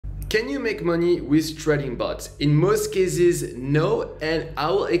Can you make money with trading bots? In most cases, no, and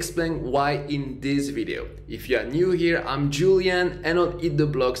I will explain why in this video. If you are new here, I'm Julian, and on Eat the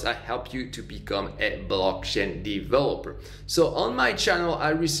Blocks, I help you to become a blockchain developer. So on my channel, I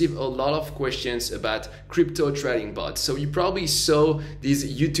receive a lot of questions about crypto trading bots. So you probably saw these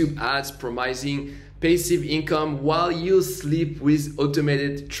YouTube ads promising passive income while you sleep with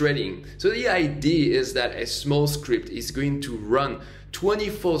automated trading. So the idea is that a small script is going to run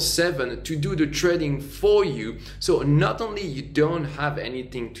 24/7 to do the trading for you. So not only you don't have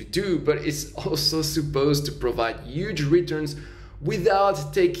anything to do, but it's also supposed to provide huge returns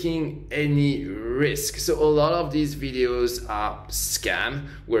without taking any risk. So a lot of these videos are scam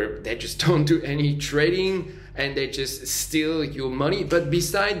where they just don't do any trading and they just steal your money. But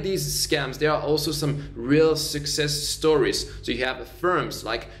beside these scams, there are also some real success stories. So you have firms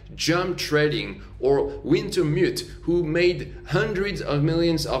like Jump Trading or Wintermute who made hundreds of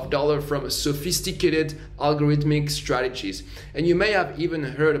millions of dollars from sophisticated algorithmic strategies. And you may have even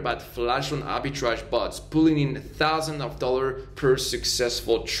heard about flash loan arbitrage bots pulling in thousands of dollars per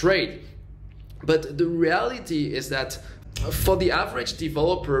successful trade. But the reality is that for the average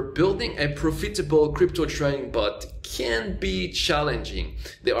developer, building a profitable crypto trading bot can be challenging.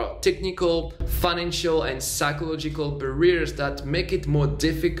 There are technical, financial, and psychological barriers that make it more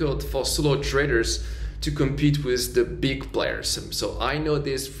difficult for solo traders to compete with the big players. So I know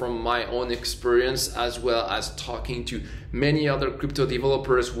this from my own experience, as well as talking to many other crypto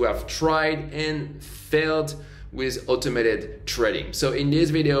developers who have tried and failed with automated trading. So in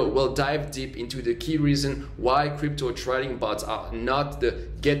this video, we'll dive deep into the key reason why crypto trading bots are not the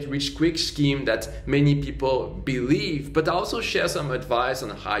get-rich-quick scheme that many people believe, but also share some advice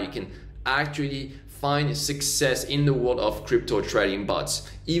on how you can actually find success in the world of crypto trading bots,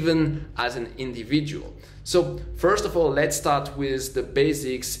 even as an individual. So first of all, let's start with the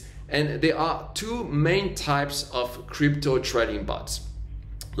basics. And there are two main types of crypto trading bots.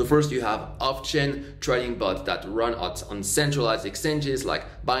 So first, you have off-chain trading bots that run on centralized exchanges like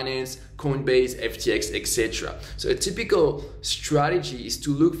Binance, Coinbase, FTX, etc. So a typical strategy is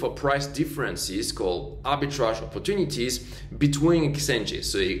to look for price differences called arbitrage opportunities between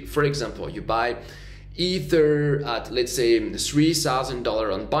exchanges. So for example, you buy Ether at, let's say,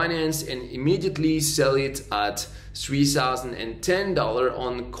 $3,000 on Binance and immediately sell it at $3,010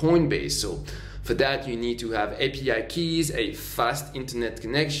 on Coinbase. So for that, you need to have API keys, a fast internet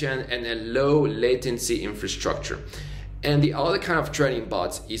connection, and a low latency infrastructure. And the other kind of trading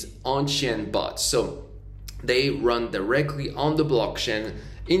bots is on-chain bots. So they run directly on the blockchain,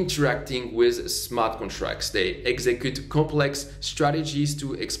 interacting with smart contracts. They execute complex strategies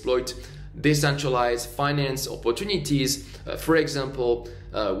to exploit decentralized finance opportunities. For example,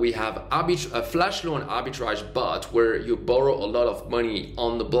 we have a flash loan arbitrage bot where you borrow a lot of money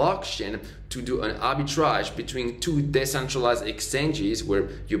on the blockchain to do an arbitrage between two decentralized exchanges where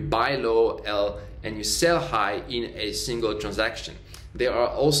you buy low and you sell high in a single transaction. There are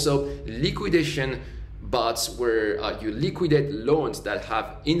also liquidation bots where you liquidate loans that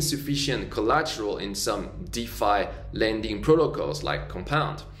have insufficient collateral in some DeFi lending protocols like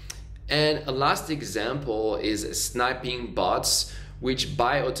Compound. And a last example is sniping bots, which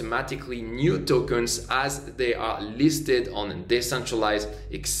buy automatically new tokens as they are listed on decentralized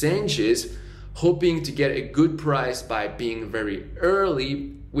exchanges, hoping to get a good price by being very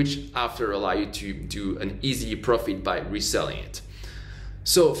early, which after allow you to do an easy profit by reselling it.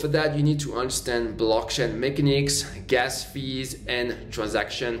 So for that, you need to understand blockchain mechanics, gas fees, and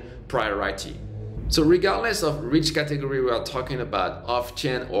transaction priority. So regardless of which category we are talking about,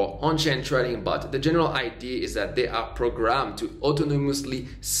 off-chain or on-chain trading bot, the general idea is that they are programmed to autonomously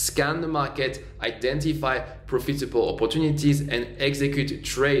scan the market, identify profitable opportunities, and execute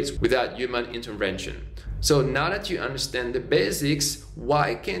trades without human intervention. So now that you understand the basics,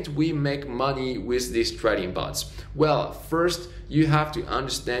 why can't we make money with these trading bots? Well, first, you have to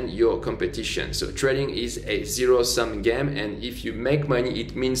understand your competition. So trading is a zero-sum game, and if you make money,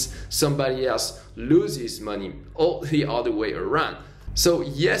 it means somebody else loses money, or the other way around. So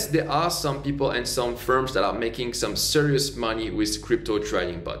yes, there are some people and some firms that are making some serious money with crypto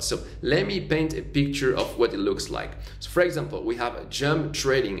trading bots. So let me paint a picture of what it looks like. So for example, we have Jump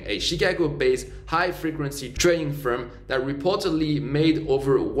Trading, a Chicago-based high-frequency trading firm that reportedly made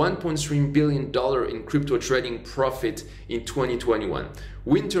over $1.3 billion in crypto trading profit in 2021.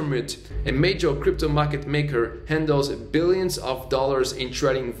 Wintermute, a major crypto market maker, handles billions of dollars in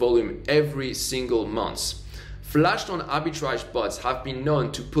trading volume every single month. Flash loan arbitrage bots have been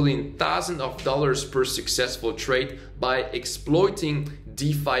known to pull in thousands of dollars per successful trade by exploiting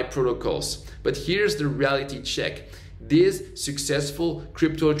DeFi protocols. But here's the reality check. These successful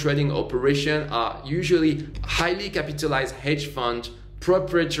crypto trading operations are usually highly capitalized hedge funds,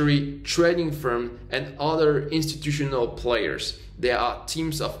 proprietary trading firms, and other institutional players. There are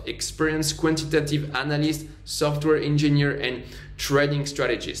teams of experienced quantitative analysts, software engineers, and trading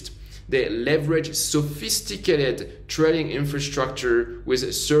strategists. They leverage sophisticated trading infrastructure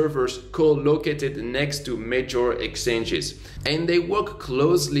with servers co-located next to major exchanges. And they work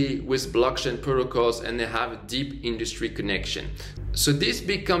closely with blockchain protocols, and they have deep industry connection. So these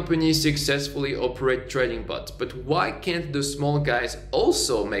big companies successfully operate trading bots, but why can't the small guys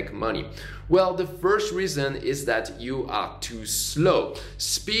also make money? Well, the first reason is that you are too slow.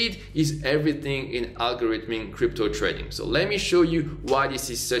 Speed is everything in algorithmic crypto trading. So let me show you why this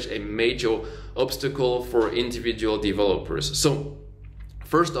is such a major obstacle for individual developers. So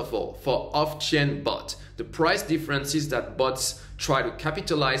first of all, for off-chain bots, the price differences that bots try to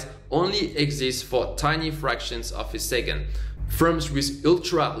capitalize only exist for tiny fractions of a second. Firms with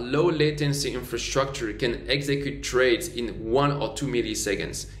ultra low latency infrastructure can execute trades in 1 or 2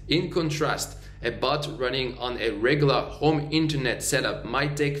 milliseconds. In contrast, a bot running on a regular home internet setup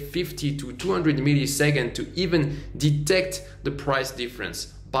might take 50 to 200 milliseconds to even detect the price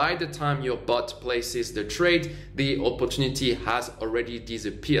difference. By the time your bot places the trade, the opportunity has already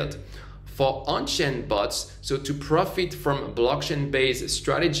disappeared. For on-chain bots, so to profit from blockchain-based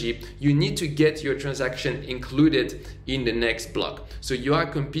strategy, you need to get your transaction included in the next block. So you are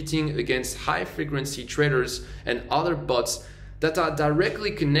competing against high-frequency traders and other bots that are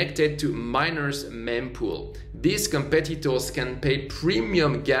directly connected to miners' mempool. These competitors can pay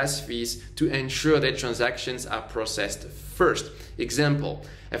premium gas fees to ensure that transactions are processed first. Example,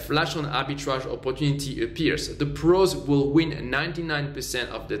 a flash on arbitrage opportunity appears. The pros will win 99%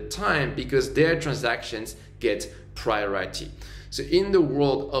 of the time because their transactions get priority. So in the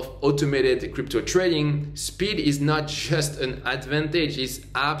world of automated crypto trading, speed is not just an advantage, it's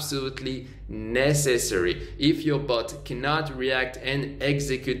absolutely necessary. If your bot cannot react and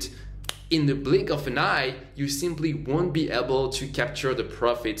execute in the blink of an eye, you simply won't be able to capture the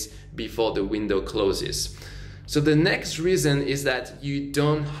profits before the window closes. So the next reason is that you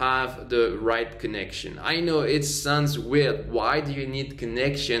don't have the right connection. I know it sounds weird. Why do you need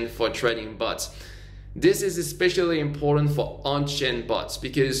connection for trading bots? This is especially important for on-chain bots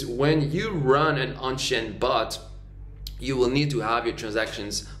because when you run an on-chain bot, you will need to have your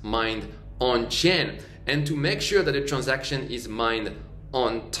transactions mined on-chain. And to make sure that the transaction is mined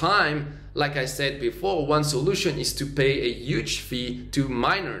on time, like I said before, one solution is to pay a huge fee to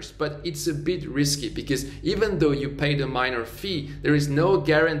miners, but it's a bit risky because even though you pay the miner fee, there is no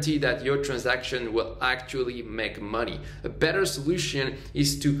guarantee that your transaction will actually make money. A better solution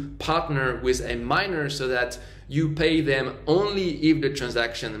is to partner with a miner so that you pay them only if the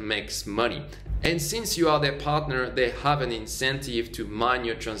transaction makes money. And since you are their partner, they have an incentive to mine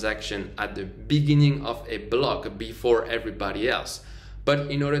your transaction at the beginning of a block before everybody else.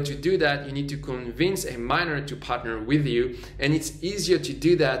 But in order to do that, you need to convince a miner to partner with you, and it's easier to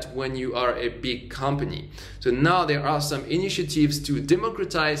do that when you are a big company. So now there are some initiatives to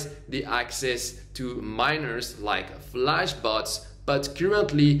democratize the access to miners like flash bots, but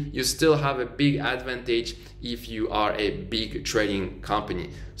currently you still have a big advantage if you are a big trading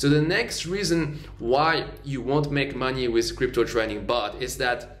company. So the next reason why you won't make money with crypto trading bot is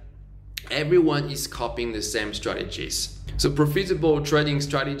that everyone is copying the same strategies. So profitable trading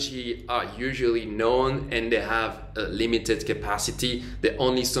strategies are usually known and they have a limited capacity. There's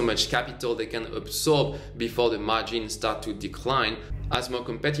only so much capital they can absorb before the margins start to decline. As more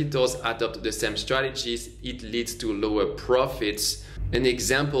competitors adopt the same strategies, it leads to lower profits. An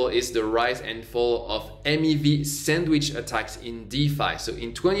example is the rise and fall of MEV sandwich attacks in DeFi. So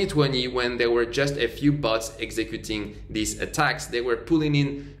in 2020, when there were just a few bots executing these attacks, they were pulling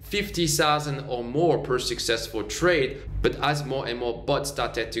in 50,000 or more per successful trade. But as more and more bots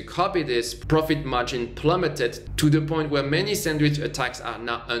started to copy this, profit margin plummeted to the point where many sandwich attacks are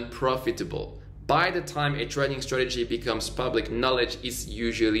now unprofitable. By the time a trading strategy becomes public knowledge, it's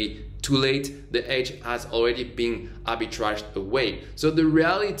usually too late. The edge has already been arbitraged away. So the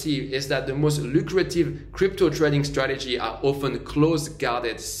reality is that the most lucrative crypto trading strategy are often closed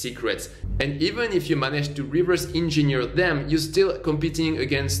guarded secrets. And even if you manage to reverse engineer them, you're still competing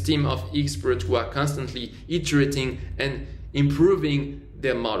against a team of experts who are constantly iterating and improving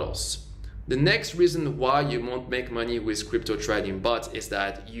their models. The next reason why you won't make money with crypto trading bots is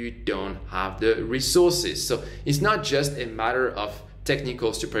that you don't have the resources. So it's not just a matter of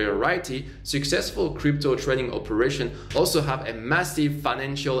technical superiority. Successful crypto trading operations also have a massive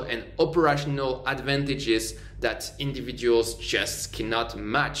financial and operational advantages that individuals just cannot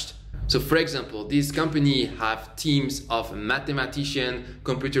match. So for example, these companies have teams of mathematicians,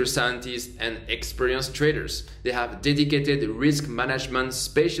 computer scientists, and experienced traders. They have dedicated risk management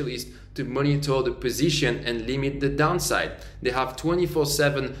specialists to monitor the position and limit the downside. They have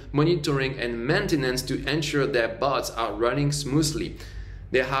 24/7 monitoring and maintenance to ensure their bots are running smoothly.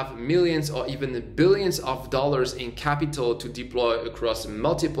 They have millions or even billions of dollars in capital to deploy across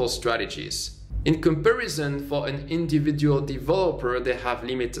multiple strategies. In comparison, for an individual developer, they have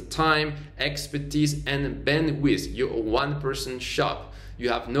limited time, expertise, and bandwidth. You're a one-person shop. You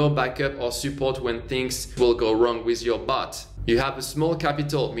have no backup or support when things will go wrong with your bot. You have a small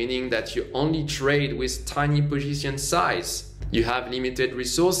capital, meaning that you only trade with tiny position size. You have limited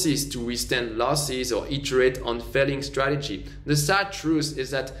resources to withstand losses or iterate on failing strategy. The sad truth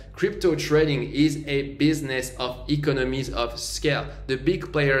is that crypto trading is a business of economies of scale. The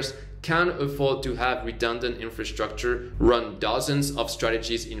big players can afford to have redundant infrastructure, run dozens of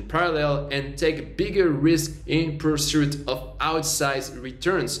strategies in parallel, and take bigger risks in pursuit of outsized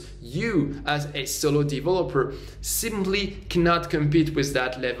returns. You, as a solo developer, simply cannot compete with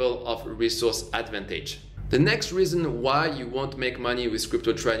that level of resource advantage. The next reason why you won't make money with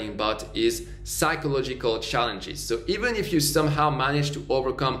crypto trading bot is psychological challenges. So even if you somehow manage to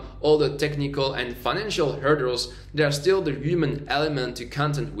overcome all the technical and financial hurdles, there's still the human element to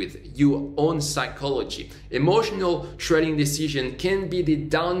contend with, your own psychology. Emotional trading decision can be the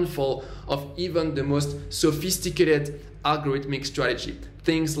downfall of even the most sophisticated algorithmic strategy.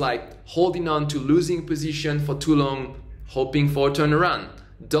 Things like holding on to losing position for too long, hoping for a turnaround,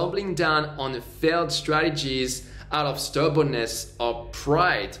 doubling down on failed strategies out of stubbornness or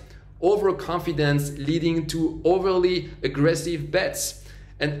pride, overconfidence leading to overly aggressive bets.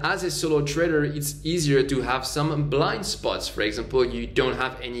 And as a solo trader, it's easier to have some blind spots. For example, you don't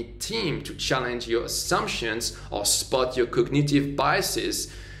have any team to challenge your assumptions or spot your cognitive biases.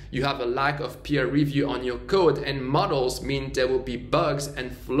 You have a lack of peer review on your code, and models mean there will be bugs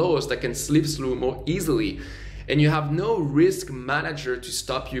and flaws that can slip through more easily. And you have no risk manager to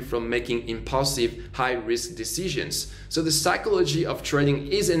stop you from making impulsive, high-risk decisions. So the psychology of trading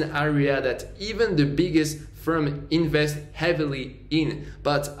is an area that even the biggest firm invest heavily in.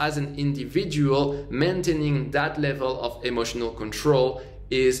 But as an individual, maintaining that level of emotional control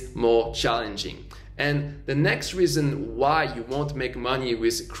is more challenging. And the next reason why you won't make money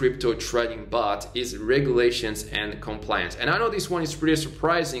with crypto trading bot is regulations and compliance. And I know this one is pretty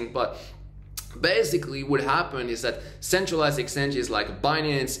surprising, but basically what happened is that centralized exchanges like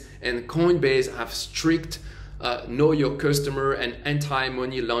Binance and Coinbase have strict know your customer and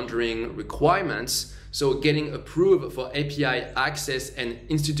anti-money laundering requirements. So getting approved for API access and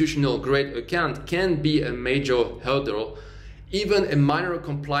institutional grade account can be a major hurdle. Even a minor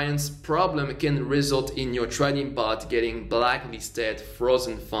compliance problem can result in your trading bot getting blacklisted,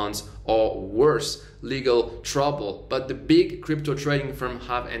 frozen funds, or worse, legal trouble. But the big crypto trading firms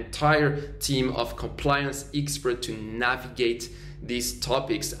have an entire team of compliance experts to navigate these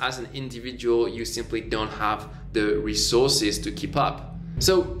topics. As an individual, you simply don't have the resources to keep up.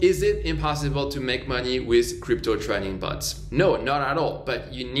 So is it impossible to make money with crypto trading bots? No, not at all,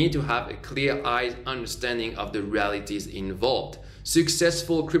 but you need to have a clear-eyed understanding of the realities involved.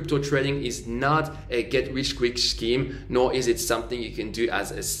 Successful crypto trading is not a get-rich-quick scheme, nor is it something you can do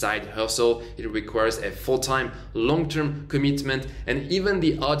as a side hustle. It requires a full-time, long-term commitment, and even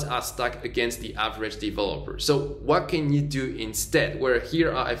the odds are stacked against the average developer. So what can you do instead? Well,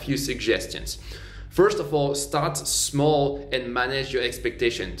 here are a few suggestions. First of all, start small and manage your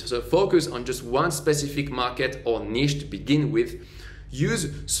expectations. So focus on just one specific market or niche to begin with. Use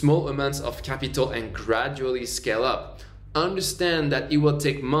small amounts of capital and gradually scale up. Understand that it will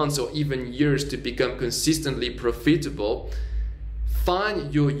take months or even years to become consistently profitable.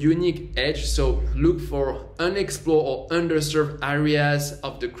 Find your unique edge, so look for unexplored or underserved areas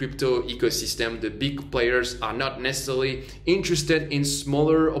of the crypto ecosystem. The big players are not necessarily interested in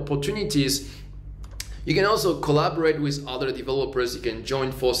smaller opportunities. You can also collaborate with other developers. You can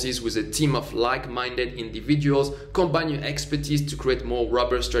join forces with a team of like-minded individuals, combine your expertise to create more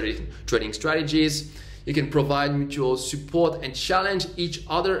robust trading strategies. You can provide mutual support and challenge each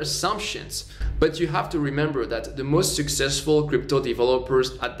other's assumptions. But you have to remember that the most successful crypto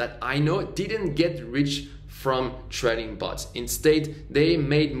developers that I know didn't get rich from trading bots. Instead, they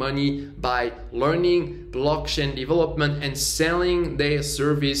made money by learning blockchain development and selling their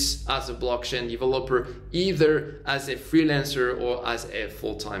service as a blockchain developer, either as a freelancer or as a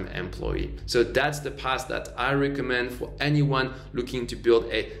full-time employee. So that's the path that I recommend for anyone looking to build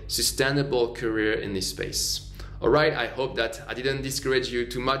a sustainable career in this space. All right, I hope that I didn't discourage you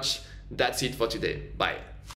too much. That's it for today. Bye.